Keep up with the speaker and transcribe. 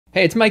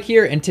Hey, it's Mike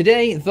here, and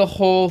today, the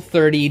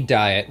Whole30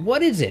 Diet.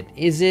 What is it?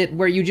 Is it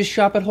where you just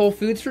shop at Whole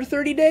Foods for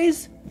 30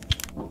 days?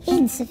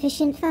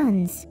 Insufficient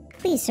funds.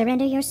 Please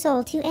surrender your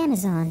soul to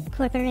Amazon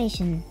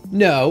Corporation.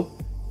 No.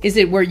 Is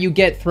it where you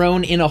get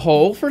thrown in a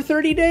hole for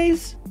 30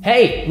 days?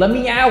 Hey, let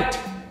me out!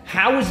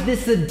 How is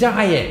this a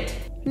diet?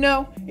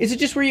 No. Is it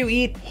just where you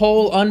eat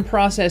whole,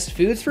 unprocessed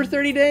foods for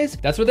 30 days?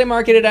 That's what they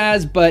market it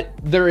as, but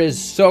there is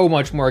so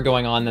much more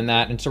going on than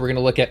that, and so we're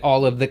gonna look at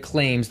all of the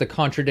claims, the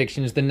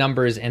contradictions, the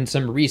numbers, and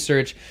some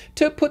research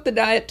to put the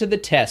diet to the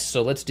test,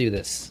 so let's do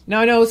this.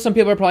 Now, I know some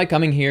people are probably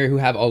coming here who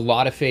have a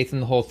lot of faith in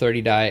the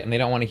Whole30 Diet, and they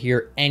don't wanna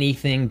hear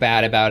anything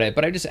bad about it,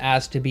 but I just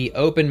asked to be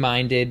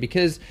open-minded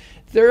because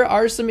there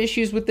are some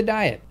issues with the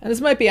diet. And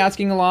this might be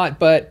asking a lot,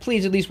 but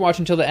please at least watch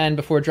until the end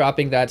before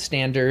dropping that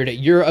standard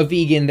 "you're a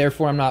vegan,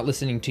 therefore I'm not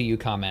listening to you"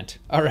 comment.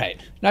 All right.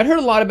 Now, I'd heard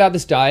a lot about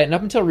this diet, and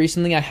up until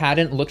recently, I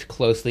hadn't looked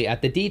closely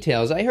at the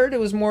details. I heard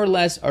it was more or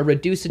less a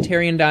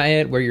reducitarian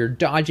diet where you're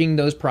dodging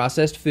those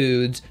processed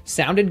foods.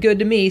 Sounded good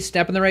to me,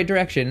 step in the right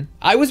direction.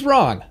 I was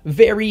wrong.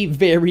 Very,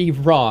 very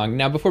wrong.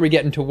 Now, before we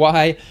get into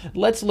why,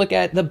 let's look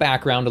at the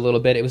background a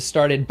little bit. It was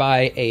started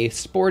by a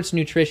sports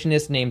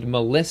nutritionist named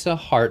Melissa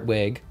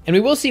Hartwig, and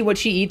we will see what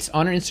she eats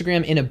on her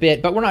Instagram in a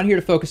bit, but we're not here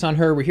to focus on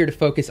her. We're here to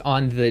focus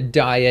on the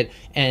diet,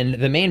 and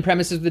the main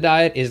premise of the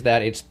diet is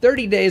that it's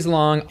 30 days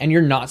long, and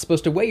you're not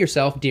supposed to weigh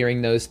yourself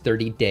during those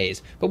 30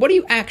 days. But what are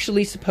you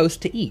actually supposed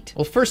to eat?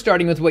 Well, first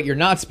starting with what you're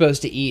not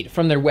supposed to eat.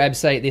 From their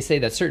website, they say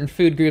that certain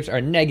food groups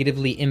are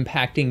negatively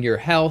impacting your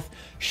health.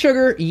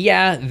 Sugar,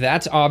 yeah,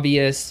 that's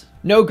obvious.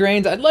 No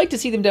grains. I'd like to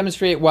see them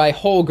demonstrate why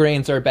whole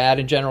grains are bad,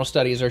 and general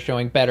studies are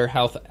showing better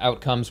health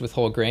outcomes with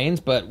whole grains,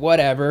 but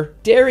whatever.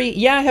 Dairy,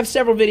 yeah, I have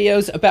several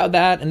videos about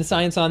that and the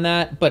science on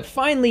that, but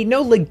finally,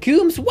 no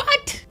legumes?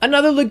 What?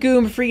 Another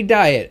legume-free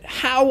diet.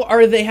 How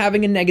are they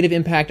having a negative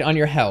impact on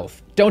your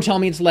health? Don't tell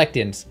me it's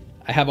lectins.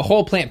 I have a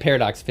whole plant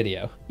paradox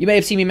video. You may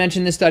have seen me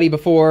mention this study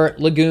before.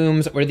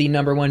 Legumes are the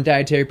 #1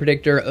 dietary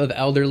predictor of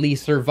elderly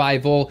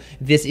survival.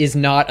 This is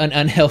not an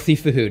unhealthy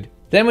food.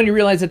 Then when you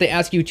realize that they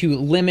ask you to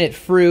limit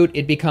fruit,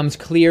 it becomes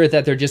clear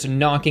that they're just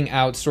knocking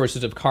out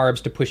sources of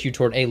carbs to push you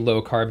toward a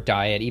low-carb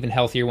diet, even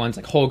healthier ones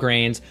like whole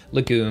grains,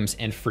 legumes,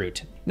 and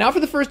fruit. Now,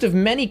 for the first of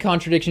many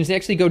contradictions, they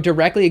actually go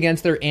directly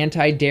against their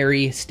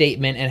anti-dairy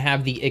statement and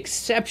have the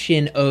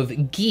exception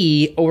of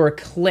ghee, or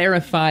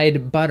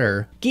clarified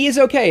butter. Ghee is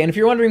okay, and if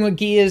you're wondering what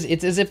ghee is,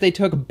 it's as if they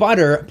took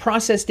butter,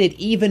 processed it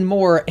even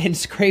more, and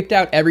scraped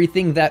out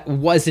everything that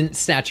wasn't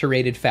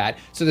saturated fat.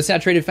 So the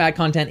saturated fat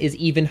content is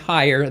even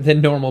higher than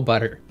normal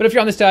butter. But if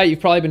you're on this diet, you've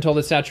probably been told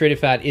that saturated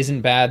fat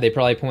isn't bad. They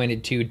probably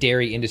pointed to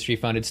dairy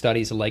industry-funded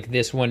studies like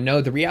this one. No,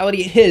 the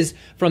reality is,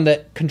 from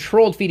the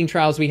controlled feeding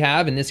trials we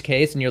have, in this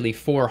case, nearly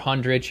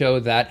 400 show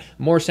that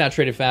more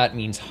saturated fat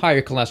means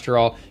higher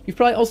cholesterol. You've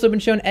probably also been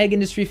shown egg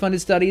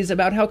industry-funded studies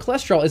about how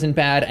cholesterol isn't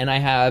bad, and I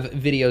have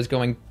videos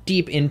going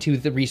deep into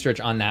the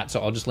research on that, so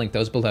I'll just link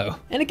those below.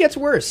 And it gets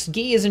worse.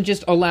 Ghee isn't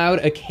just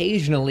allowed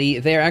occasionally,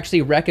 they're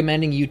actually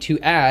recommending you to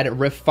add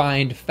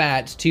refined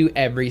fats to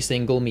every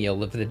single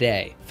meal of the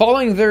day.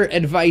 Following their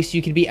advice,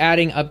 you could be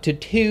adding up to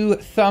 2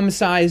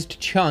 thumb-sized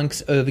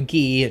chunks of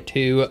ghee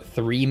to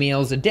 3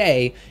 meals a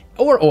day,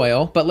 or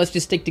oil, but let's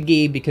just stick to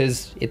ghee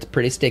because it's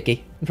pretty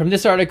sticky. From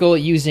this article,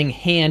 using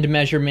hand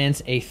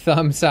measurements, a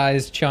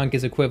thumb-sized chunk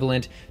is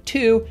equivalent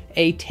to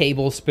a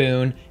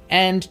tablespoon,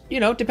 and,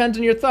 it depends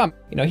on your thumb.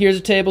 Here's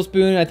a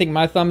tablespoon. I think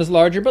my thumb is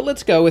larger, but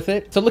let's go with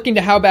it. So looking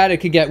to how bad it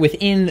could get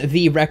within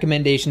the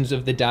recommendations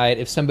of the diet,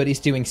 if somebody's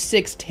doing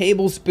 6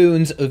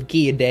 tablespoons of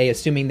ghee a day,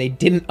 assuming they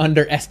didn't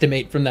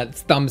underestimate from that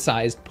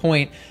thumb-sized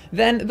point,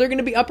 then they're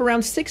gonna be up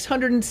around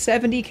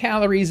 670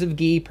 calories of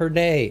ghee per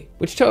day,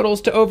 which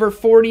totals to over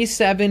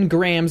 47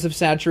 grams of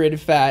saturated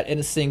fat in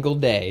a single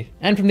day.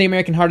 And from the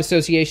American Heart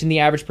Association, the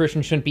average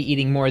person shouldn't be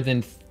eating more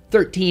than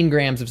 13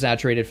 grams of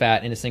saturated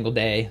fat in a single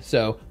day,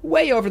 so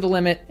way over the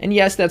limit. And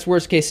yes, that's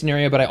worst case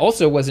scenario, but I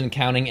also wasn't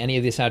counting any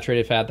of the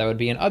saturated fat that would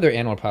be in other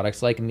animal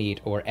products like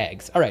meat or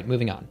eggs. All right,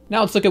 moving on.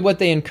 Now let's look at what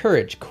they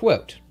encourage.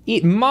 Quote,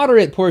 "Eat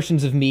moderate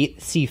portions of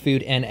meat,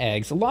 seafood, and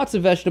eggs, lots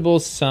of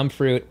vegetables, some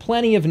fruit,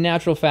 plenty of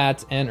natural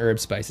fats, and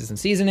herbs, spices, and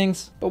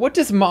seasonings." But what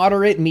does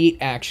moderate meat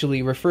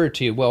actually refer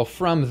to? Well,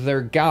 from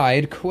their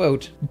guide,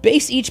 quote,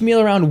 "Base each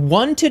meal around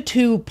 1 to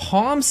 2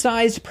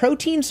 palm-sized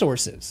protein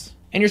sources."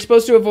 And you're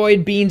supposed to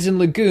avoid beans and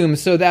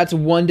legumes, so that's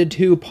 1 to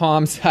 2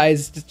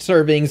 palm-sized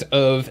servings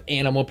of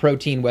animal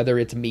protein, whether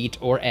it's meat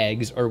or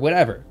eggs or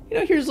whatever.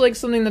 Here's like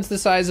something that's the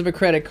size of a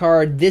credit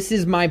card. This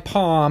is my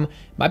palm.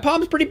 My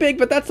palm's pretty big,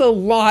 but that's a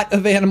lot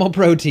of animal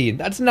protein.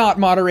 That's not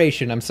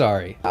moderation, I'm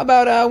sorry. How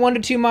about 1 to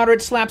 2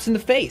 moderate slaps in the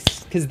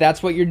face? Because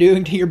that's what you're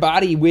doing to your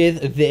body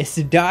with this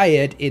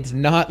diet. It's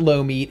not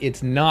low meat,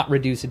 it's not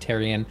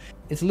reducitarian.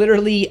 It's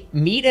literally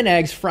meat and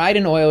eggs fried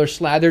in oil or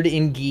slathered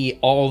in ghee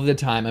all the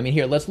time. I mean,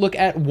 here, let's look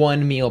at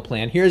one meal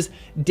plan. Here's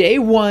day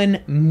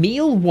 1,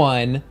 meal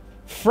 1,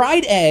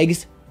 fried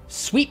eggs,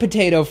 sweet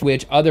potato,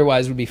 which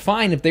otherwise would be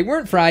fine if they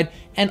weren't fried,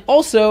 and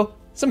also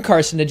some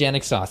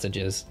carcinogenic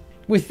sausages.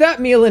 With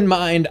that meal in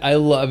mind, I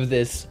love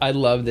this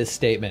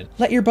statement.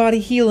 Let your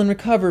body heal and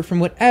recover from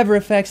whatever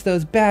effects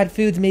those bad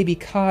foods may be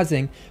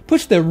causing.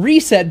 Push the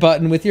reset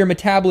button with your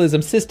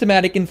metabolism,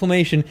 systematic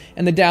inflammation,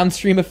 and the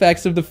downstream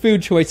effects of the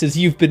food choices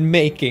you've been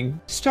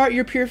making. Start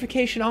your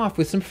purification off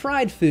with some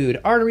fried food,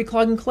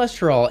 artery-clogging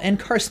cholesterol, and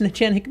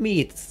carcinogenic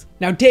meats.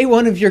 Now, day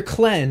one of your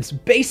cleanse,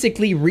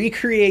 basically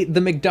recreate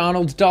the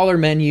McDonald's dollar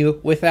menu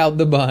without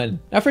the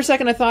bun. Now, for a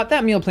second, I thought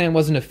that meal plan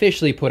wasn't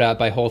officially put out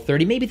by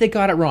Whole30. Maybe they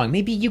got it wrong.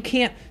 Maybe you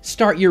can't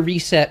start your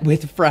reset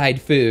with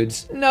fried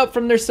foods. Nope,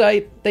 from their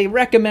site, they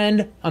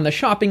recommend on the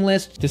shopping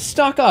list to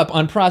stock up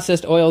on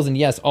processed oils, and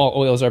yes, all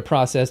oils are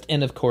processed,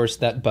 and of course,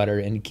 that butter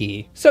and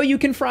ghee. So you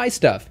can fry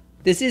stuff.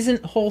 This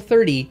isn't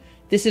Whole30.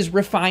 This is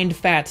refined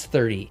fats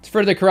 30. It's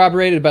further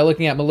corroborated by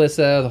looking at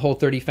Melissa, the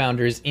Whole30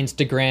 founder's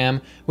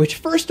Instagram, which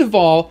first of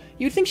all,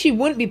 you'd think she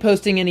wouldn't be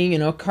posting any,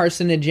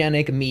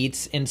 carcinogenic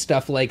meats and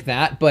stuff like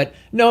that, but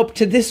nope,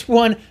 to this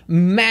one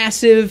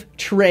massive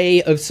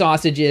tray of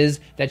sausages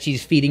that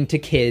she's feeding to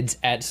kids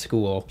at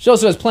school. She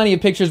also has plenty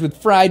of pictures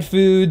with fried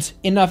foods,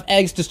 enough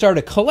eggs to start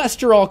a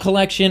cholesterol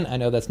collection. I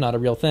know that's not a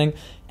real thing.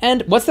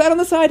 And what's that on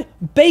the side?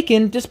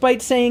 Bacon,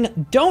 despite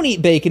saying don't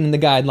eat bacon in the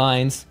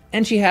guidelines.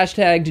 And she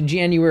hashtagged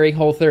January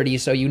Whole30,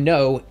 so you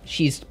know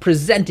she's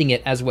presenting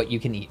it as what you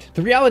can eat.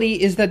 The reality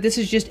is that this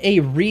is just a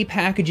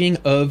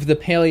repackaging of the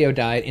paleo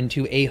diet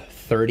into a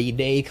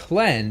 30-day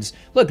cleanse.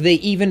 Look, they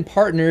even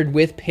partnered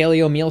with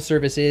paleo meal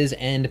services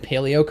and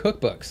paleo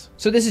cookbooks.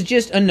 So this is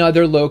just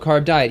another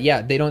low-carb diet.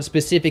 Yeah, they don't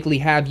specifically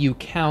have you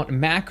count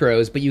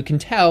macros, but you can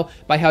tell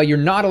by how you're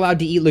not allowed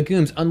to eat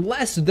legumes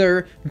unless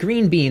they're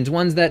green beans,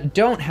 ones that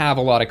don't have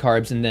a lot of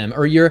carbs in them,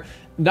 or you're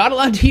not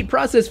allowed to eat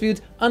processed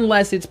foods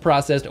unless it's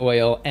processed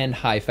oil and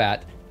high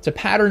fat. It's a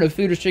pattern of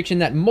food restriction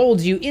that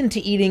molds you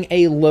into eating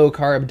a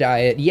low-carb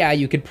diet. Yeah,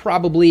 you could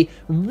probably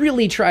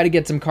really try to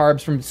get some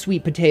carbs from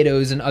sweet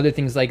potatoes and other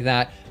things like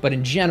that, but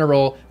in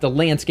general, the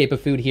landscape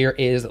of food here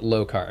is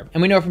low-carb.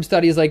 And we know from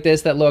studies like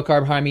this that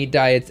low-carb, high-meat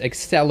diets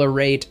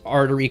accelerate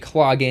artery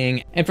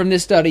clogging, and from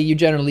this study, you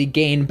generally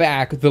gain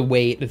back the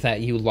weight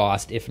that you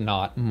lost, if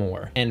not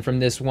more. And from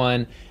this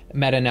one,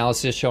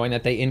 meta-analysis showing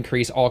that they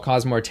increase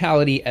all-cause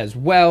mortality as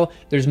well.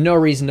 There's no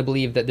reason to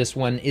believe that this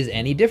one is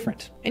any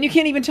different. And you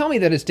can't even tell me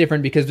that it's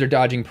different because they're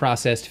dodging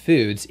processed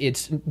foods.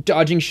 It's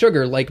dodging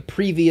sugar like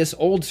previous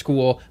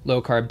old-school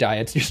low-carb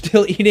diets. You're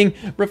still eating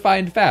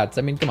refined fats.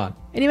 I mean, come on.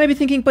 And you might be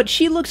thinking, but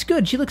she looks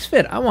good, she looks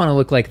fit. I want to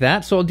look like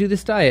that, so I'll do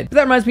this diet. But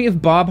that reminds me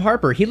of Bob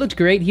Harper. He looked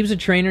great, he was a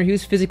trainer, he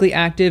was physically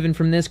active, and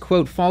from this,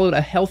 quote, followed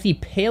a healthy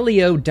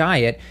paleo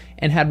diet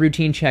and had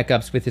routine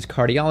checkups with his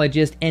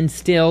cardiologist, and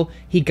still,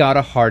 he got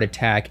a heart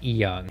attack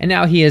young. And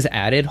now he has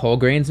added whole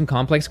grains and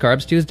complex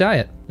carbs to his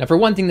diet. Now, for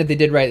one thing that they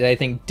did right that I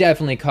think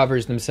definitely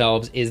covers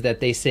themselves is that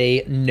they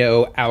say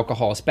no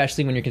alcohol,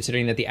 especially when you're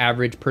considering that the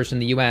average person in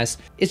the US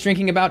is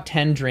drinking about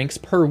 10 drinks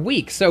per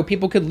week. So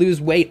people could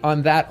lose weight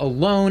on that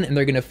alone, and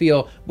they're gonna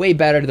feel way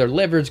better, their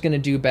liver's gonna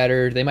do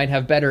better, they might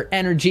have better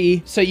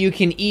energy. So you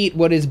can eat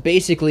what is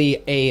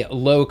basically a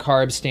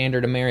low-carb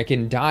standard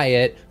American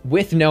diet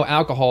with no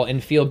alcohol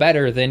and feel better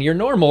than your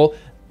normal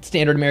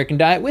standard American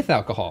diet with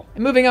alcohol.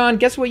 And moving on,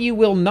 guess what you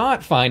will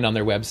not find on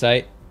their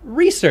website?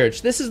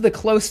 Research. This is the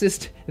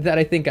closest that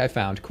I think I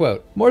found.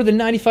 Quote, more than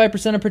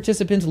 95% of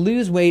participants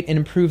lose weight and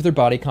improve their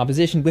body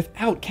composition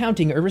without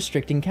counting or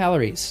restricting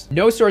calories.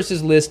 No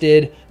sources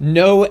listed,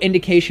 no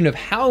indication of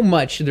how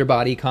much their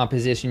body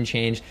composition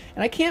changed,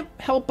 and I can't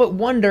help but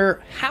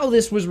wonder how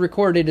this was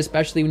recorded,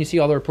 especially when you see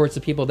all the reports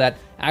of people that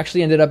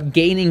actually ended up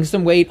gaining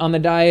some weight on the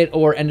diet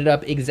or ended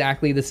up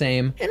exactly the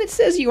same. And it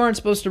says you aren't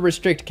supposed to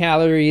restrict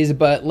calories,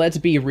 but let's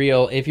be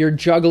real, if you're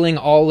juggling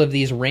all of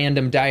these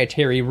random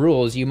dietary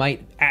rules, you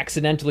might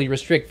accidentally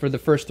restrict for the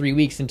first 3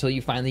 weeks until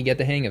you finally get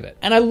the hang of it.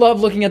 And I love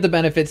looking at the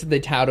benefits that they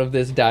tout of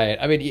this diet.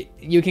 I mean,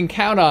 you can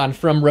count on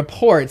from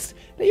reports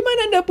that you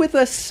might end up with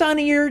a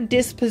sunnier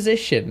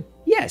disposition.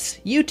 Yes,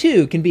 you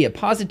too can be a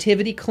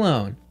positivity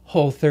clone.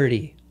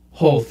 Whole30,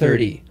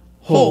 Whole30,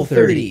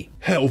 Whole30.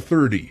 Hell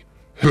 30,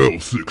 Hell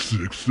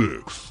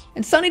 666.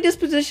 And sunny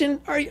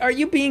disposition, are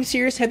you being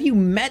serious? Have you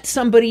met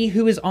somebody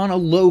who is on a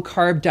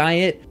low-carb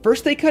diet?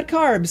 First they cut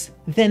carbs,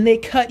 then they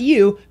cut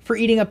you for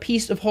eating a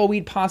piece of whole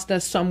wheat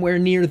pasta somewhere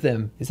near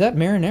them. Is that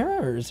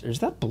marinara or is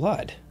that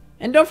blood?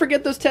 And don't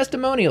forget those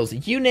testimonials.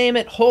 You name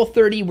it,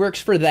 Whole30 works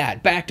for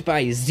that, backed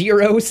by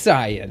zero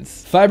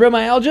science.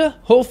 Fibromyalgia?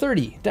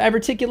 Whole30.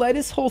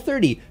 Diverticulitis?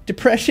 Whole30.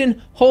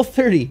 Depression?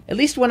 Whole30. At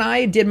least when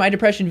I did my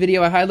depression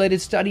video, I highlighted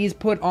studies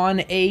put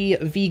on a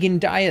vegan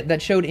diet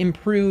that showed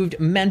improved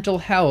mental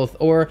health,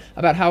 or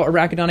about how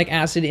arachidonic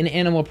acid in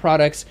animal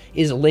products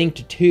is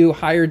linked to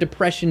higher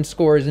depression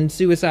scores and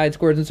suicide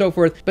scores and so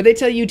forth. But they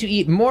tell you to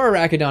eat more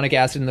arachidonic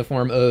acid in the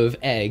form of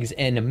eggs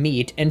and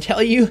meat, and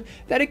tell you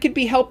that it could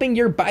be helping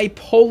your bipolar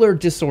bipolar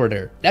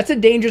disorder. That's a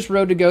dangerous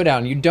road to go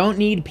down. You don't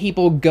need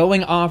people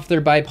going off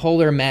their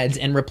bipolar meds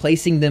and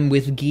replacing them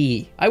with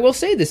ghee. I will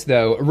say this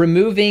though,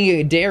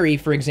 removing dairy,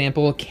 for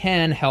example,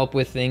 can help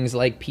with things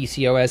like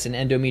PCOS and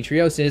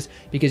endometriosis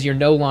because you're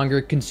no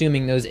longer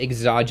consuming those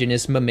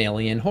exogenous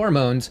mammalian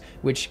hormones,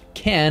 which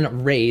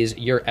can raise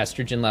your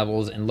estrogen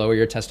levels and lower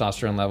your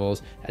testosterone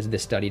levels, as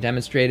this study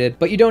demonstrated.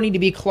 But you don't need to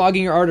be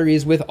clogging your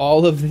arteries with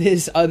all of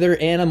this other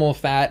animal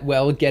fat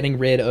while getting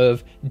rid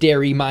of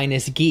dairy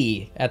minus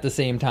ghee at the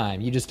same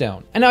time. You just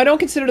don't. And now I don't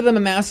consider them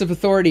a massive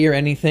authority or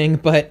anything,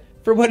 but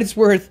for what it's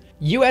worth,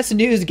 US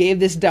News gave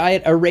this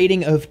diet a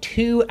rating of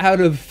 2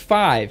 out of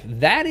 5.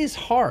 That is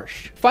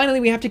harsh. Finally,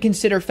 we have to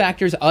consider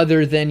factors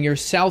other than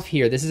yourself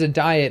here. This is a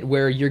diet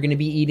where you're going to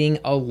be eating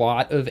a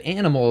lot of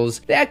animals.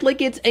 They act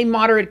like it's a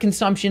moderate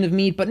consumption of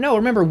meat, but no,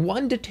 remember,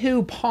 1 to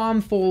 2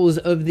 palmfuls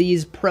of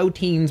these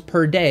proteins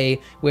per day,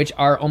 which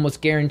are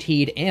almost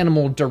guaranteed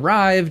animal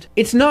derived.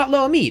 It's not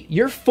low meat.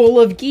 You're full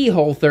of ghee,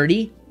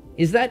 Whole30.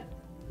 Is that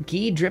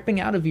ghee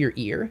dripping out of your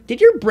ear? Did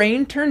your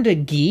brain turn to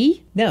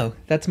ghee? No,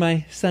 that's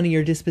my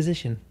sunnier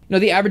disposition. No,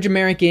 the average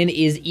American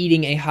is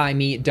eating a high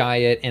meat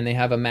diet and they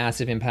have a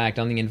massive impact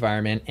on the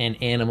environment and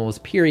animals,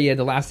 period.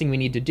 The last thing we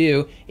need to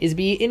do is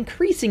be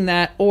increasing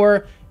that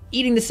or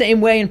eating the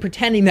same way and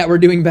pretending that we're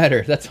doing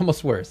better. That's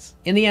almost worse.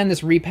 In the end,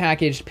 this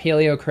repackaged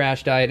paleo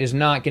crash diet is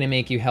not going to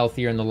make you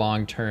healthier in the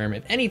long term.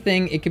 If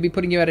anything, it could be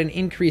putting you at an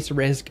increased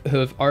risk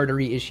of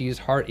artery issues,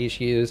 heart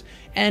issues,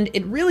 and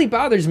it really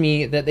bothers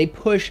me that they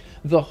push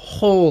the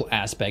whole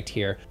aspect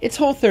here. It's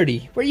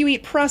Whole30, where you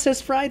eat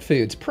processed fried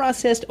foods,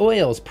 processed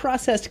oils,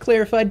 processed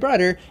clarified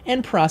butter,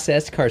 and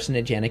processed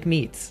carcinogenic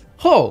meats.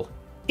 Whole.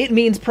 It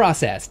means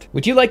processed.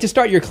 Would you like to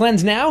start your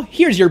cleanse now?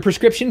 Here's your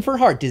prescription for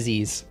heart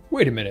disease.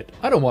 Wait a minute,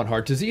 I don't want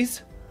heart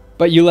disease.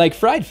 But you like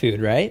fried food,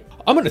 right?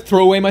 I'm gonna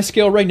throw away my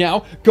scale right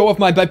now, go off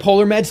my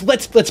bipolar meds,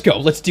 let's go,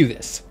 let's do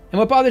this. And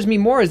what bothers me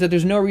more is that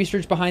there's no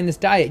research behind this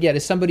diet yet.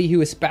 As somebody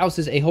who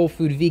espouses a whole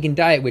food vegan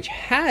diet, which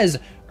has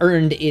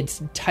earned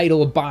its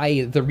title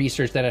by the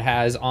research that it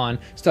has on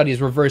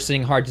studies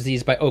reversing heart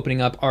disease by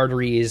opening up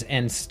arteries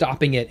and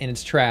stopping it in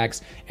its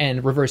tracks,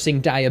 and reversing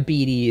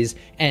diabetes,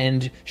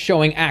 and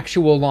showing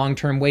actual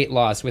long-term weight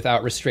loss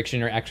without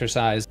restriction or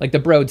exercise, like the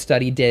Broad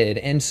study did,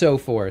 and so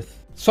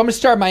forth. So I'm gonna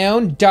start my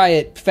own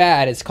diet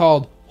fad. It's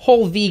called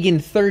Whole Vegan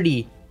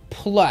 30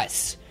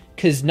 Plus.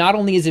 Because not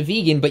only is it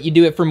vegan, but you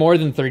do it for more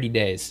than 30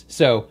 days.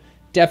 So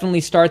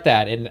definitely start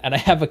that. And I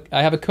have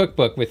a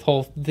cookbook with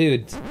whole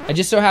foods. I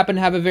just so happen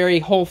to have a very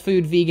whole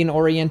food vegan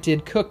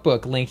oriented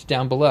cookbook linked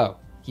down below.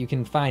 You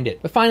can find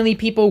it. But finally,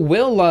 people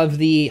will love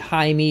the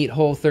high meat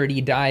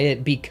Whole30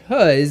 diet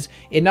because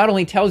it not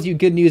only tells you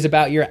good news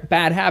about your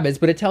bad habits,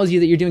 but it tells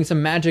you that you're doing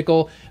some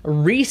magical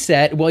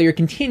reset while you're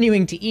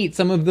continuing to eat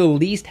some of the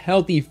least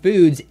healthy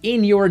foods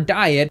in your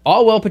diet,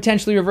 all while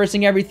potentially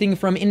reversing everything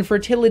from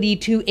infertility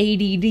to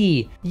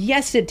ADD.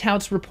 Yes, it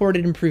touts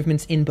reported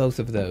improvements in both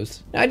of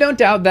those. Now, I don't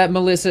doubt that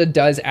Melissa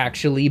does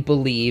actually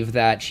believe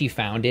that she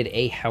founded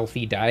a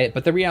healthy diet,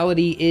 but the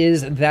reality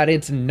is that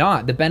it's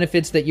not. The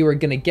benefits that you are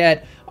gonna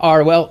get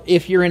are, well,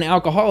 if you're an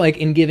alcoholic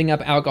and giving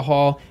up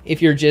alcohol, if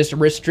you're just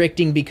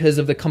restricting because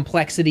of the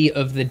complexity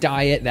of the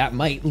diet, that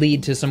might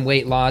lead to some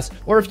weight loss,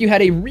 or if you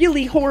had a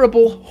really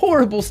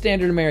horrible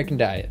standard American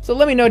diet. So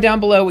let me know down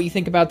below what you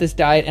think about this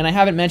diet, and I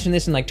haven't mentioned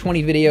this in like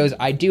 20 videos.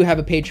 I do have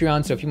a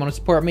Patreon, so if you want to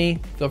support me,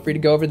 feel free to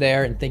go over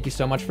there, and thank you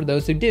so much for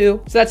those who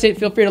do. So that's it,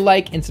 feel free to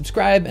like and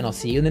subscribe, and I'll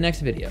see you in the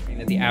next video.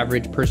 The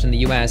average person in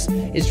the US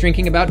is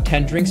drinking about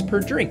 10 drinks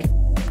per drink.